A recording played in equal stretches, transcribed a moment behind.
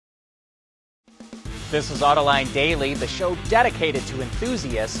This is Autoline Daily, the show dedicated to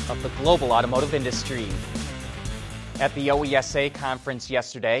enthusiasts of the global automotive industry. At the OESA conference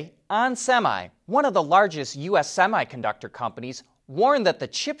yesterday, onsemi, one of the largest U.S. semiconductor companies, warned that the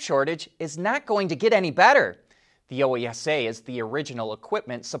chip shortage is not going to get any better. The OESA is the Original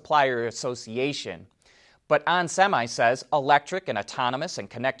Equipment Supplier Association. But onsemi says electric and autonomous and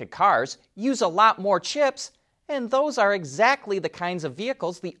connected cars use a lot more chips, and those are exactly the kinds of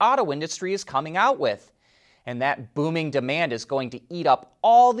vehicles the auto industry is coming out with. And that booming demand is going to eat up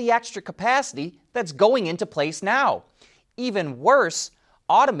all the extra capacity that's going into place now. Even worse,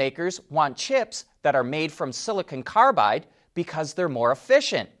 automakers want chips that are made from silicon carbide because they're more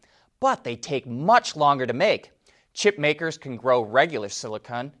efficient, but they take much longer to make. Chip makers can grow regular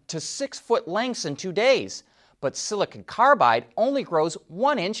silicon to 6-foot lengths in 2 days, but silicon carbide only grows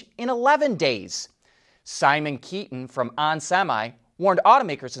 1 inch in 11 days. Simon Keaton from onsemi warned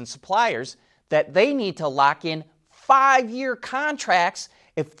automakers and suppliers that they need to lock in 5-year contracts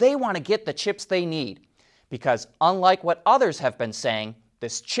if they want to get the chips they need. Because unlike what others have been saying,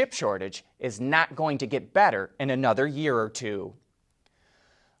 this chip shortage is not going to get better in another year or two.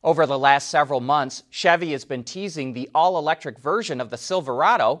 Over the last several months, Chevy has been teasing the all-electric version of the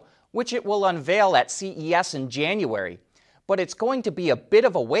Silverado, which it will unveil at CES in January. But it's going to be a bit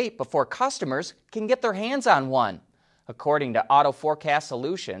of a wait before customers can get their hands on one. According to Auto Forecast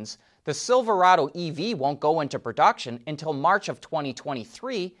Solutions, the Silverado EV won't go into production until March of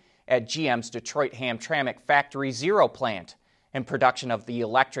 2023 at GM's Detroit Hamtramck Factory Zero plant, and production of the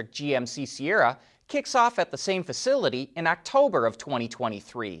electric GMC Sierra kicks off at the same facility in October of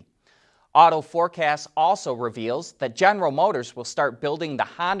 2023. Auto Forecast also reveals that General Motors will start building the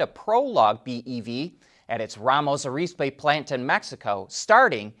Honda Prologue BEV at its Ramos Arizpe plant in Mexico,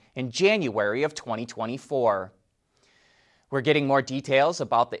 starting in January of 2024. We're getting more details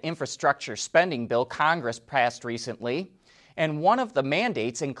about the infrastructure spending bill Congress passed recently, and one of the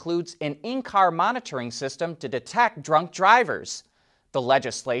mandates includes an in-car monitoring system to detect drunk drivers. The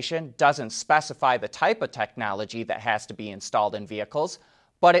legislation doesn't specify the type of technology that has to be installed in vehicles,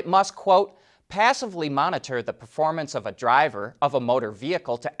 but it must, quote, passively monitor the performance of a driver of a motor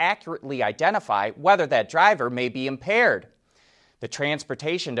vehicle to accurately identify whether that driver may be impaired. The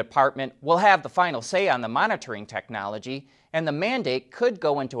Transportation Department will have the final say on the monitoring technology, and the mandate could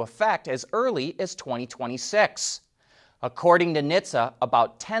go into effect as early as 2026. According to NHTSA,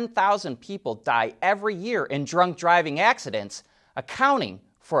 about 10,000 people die every year in drunk driving accidents, accounting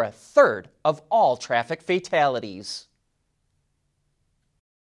for 1/3 of all traffic fatalities.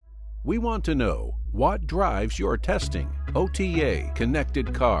 We want to know what drives your testing. OTA,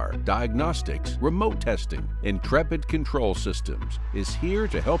 connected car, diagnostics, remote testing. Intrepid Control Systems is here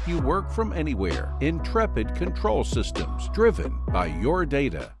to help you work from anywhere. Intrepid Control Systems, driven by your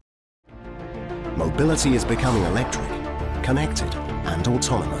data. Mobility is becoming electric, connected, and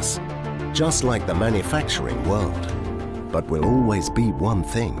autonomous, just like the manufacturing world. But will always be one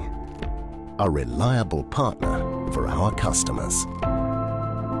thing: a reliable partner for our customers.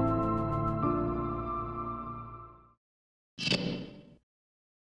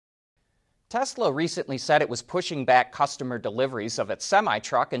 Tesla recently said it was pushing back customer deliveries of its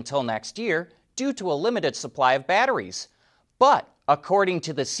semi-truck until next year due to a limited supply of batteries. But according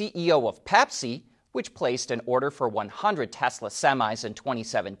to the CEO of Pepsi, which placed an order for 100 Tesla semis in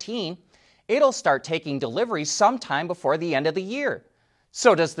 2017, it'll start taking deliveries sometime before the end of the year.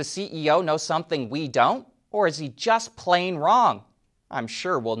 So does the CEO know something we don't, or is he just plain wrong? I'm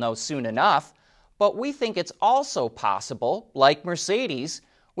sure we'll know soon enough, but we think it's also possible, like Mercedes,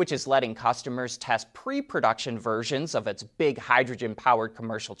 which is letting customers test pre-production versions of its big hydrogen-powered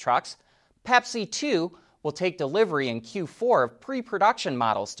commercial trucks, Pepsi, too, will take delivery in Q4 of pre-production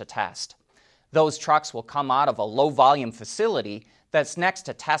models to test. Those trucks will come out of a low-volume facility that's next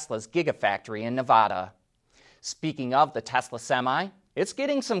to Tesla's Gigafactory in Nevada. Speaking of the Tesla Semi, it's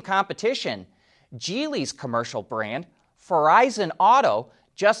getting some competition. Geely's commercial brand, Farizon Auto,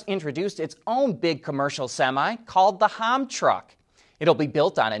 just introduced its own big commercial semi called the Hamtruck. It'll be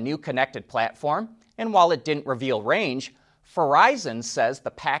built on a new connected platform, and while it didn't reveal range, Farizon says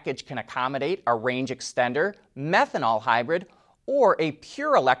the package can accommodate a range extender, methanol hybrid, or a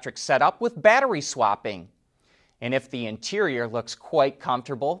pure electric setup with battery swapping. And if the interior looks quite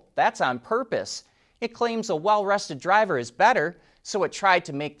comfortable, that's on purpose. It claims a well-rested driver is better, so it tried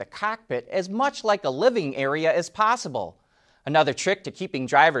to make the cockpit as much like a living area as possible. Another trick to keeping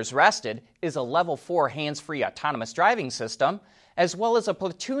drivers rested is a Level 4 hands-free autonomous driving system, as well as a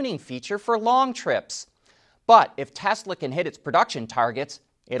platooning feature for long trips. But if Tesla can hit its production targets,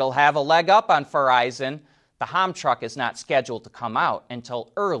 it'll have a leg up on Farizon. The Hamtruck is not scheduled to come out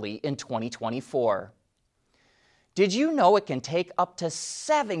until early in 2024. Did you know it can take up to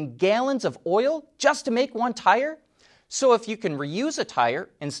 7 gallons of oil just to make one tire? So if you can reuse a tire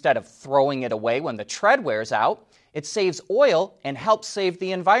instead of throwing it away when the tread wears out, it saves oil and helps save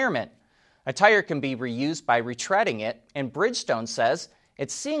the environment. A tire can be reused by retreading it, and Bridgestone says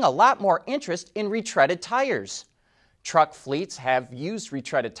it's seeing a lot more interest in retreaded tires. Truck fleets have used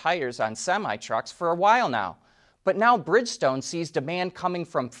retreaded tires on semi-trucks for a while now, but now Bridgestone sees demand coming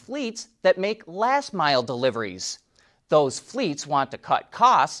from fleets that make last-mile deliveries. Those fleets want to cut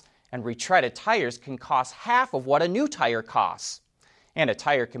costs, and retreaded tires can cost half of what a new tire costs. And a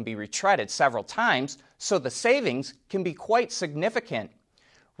tire can be retreaded several times, so the savings can be quite significant.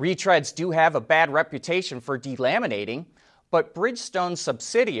 Retreads do have a bad reputation for delaminating, but Bridgestone's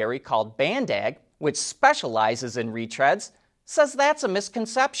subsidiary called Bandag, which specializes in retreads, says that's a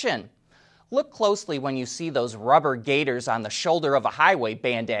misconception. Look closely when you see those rubber gaiters on the shoulder of a highway,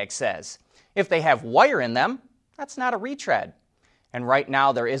 Bandag says. If they have wire in them, that's not a retread. And right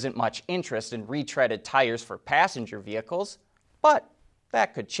now there isn't much interest in retreaded tires for passenger vehicles, but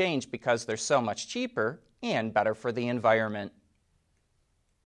that could change because they're so much cheaper and better for the environment.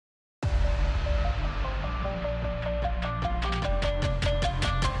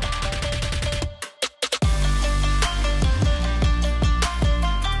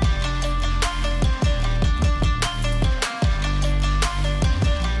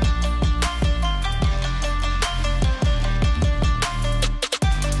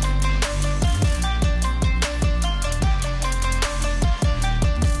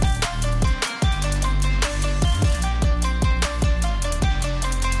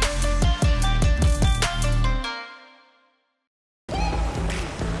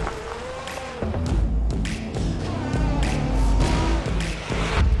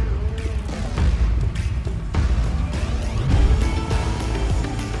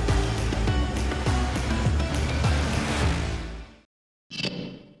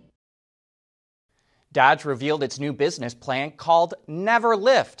 Dodge revealed its new business plan called Never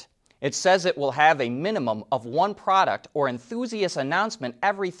Lift. It says it will have a minimum of one product or enthusiast announcement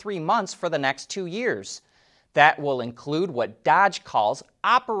every 3 months for the next 2 years. That will include what Dodge calls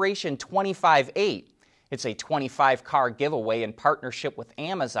Operation 25/8. It's a 25-car giveaway in partnership with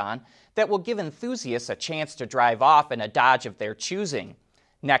Amazon that will give enthusiasts a chance to drive off in a Dodge of their choosing.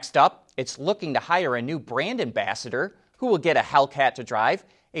 Next up, it's looking to hire a new brand ambassador who will get a Hellcat to drive,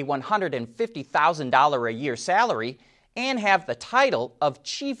 a $150,000 a year salary, and have the title of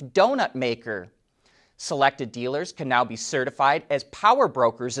Chief Donut Maker. Selected dealers can now be certified as power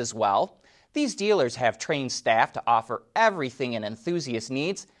brokers as well. These dealers have trained staff to offer everything an enthusiast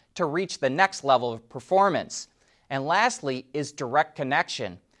needs to reach the next level of performance. And lastly is Direct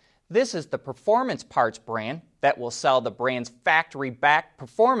Connection. This is the performance parts brand that will sell the brand's factory-backed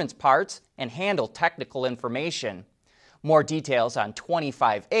performance parts and handle technical information. More details on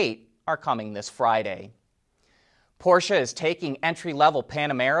 25/8 are coming this Friday. Porsche is taking entry-level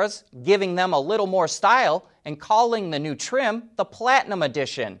Panameras, giving them a little more style, and calling the new trim the Platinum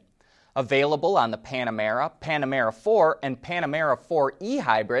Edition. Available on the Panamera, Panamera 4, and Panamera 4e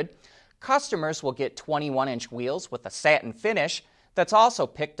Hybrid, customers will get 21-inch wheels with a satin finish that's also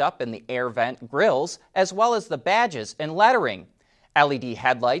picked up in the air vent grills, as well as the badges and lettering, LED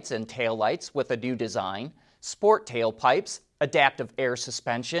headlights and taillights with a new design, sport tailpipes, adaptive air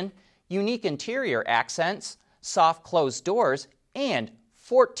suspension, unique interior accents, soft closed doors, and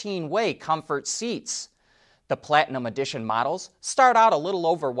 14-way comfort seats. The Platinum Edition models start out a little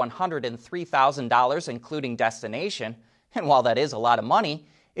over $103,000 including destination, and while that is a lot of money,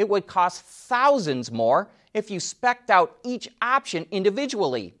 it would cost thousands more if you spec'd out each option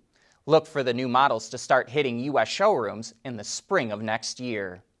individually. Look for the new models to start hitting U.S. showrooms in the spring of next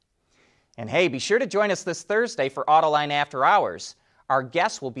year. And hey, be sure to join us this Thursday for Autoline After Hours. Our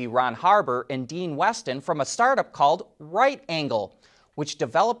guests will be Ron Harbour and Dean Weston from a startup called Right Angle, which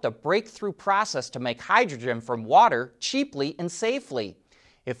developed a breakthrough process to make hydrogen from water cheaply and safely.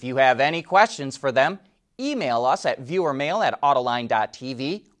 If you have any questions for them, email us at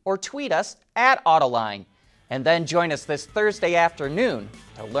viewermail@autoline.tv or tweet us at Autoline. And then join us this Thursday afternoon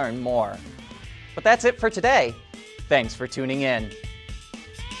to learn more. But that's it for today. Thanks for tuning in.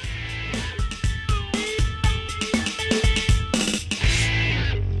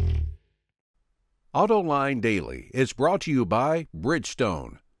 Autoline Daily is brought to you by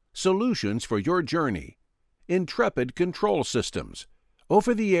Bridgestone, solutions for your journey. Intrepid Control Systems,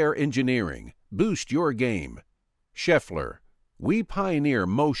 over-the-air engineering, boost your game. Scheffler, we pioneer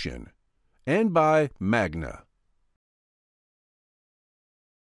motion. And by Magna.